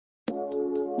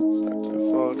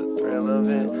Searching for the thrill of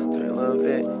it, thrill of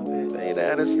it. Say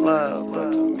that it's love,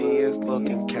 but to me it's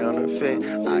looking counterfeit.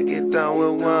 I get done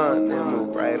with one, then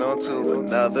move right on to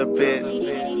another bitch.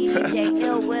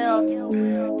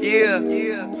 Yeah.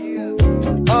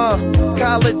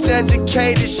 College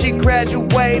educated, she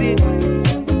graduated.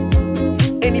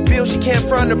 Any bill she can't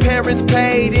front, her parents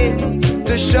paid it.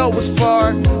 The show was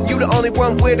far, you the only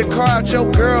one with a car out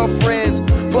your girlfriends.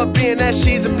 But being that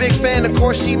she's a big fan, of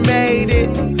course she made it.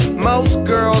 Most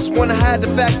girls wanna hide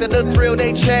the fact that the thrill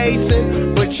they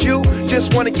chasing, but you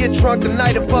just wanna get drunk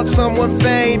tonight and fuck someone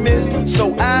famous.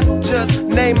 So I just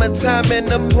name a time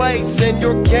and a place, and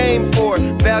you're game for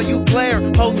it. Value player,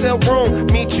 hotel room,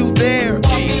 meet you there.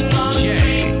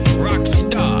 DJ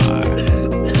Rockstar.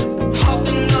 How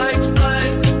can I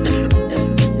explain?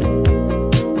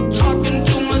 Talking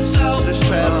to myself. Just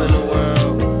traveling the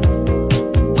world.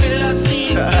 Will I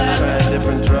see you again? Trying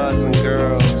different drugs and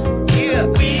girls.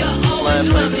 We are always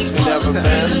running places we never from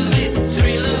been.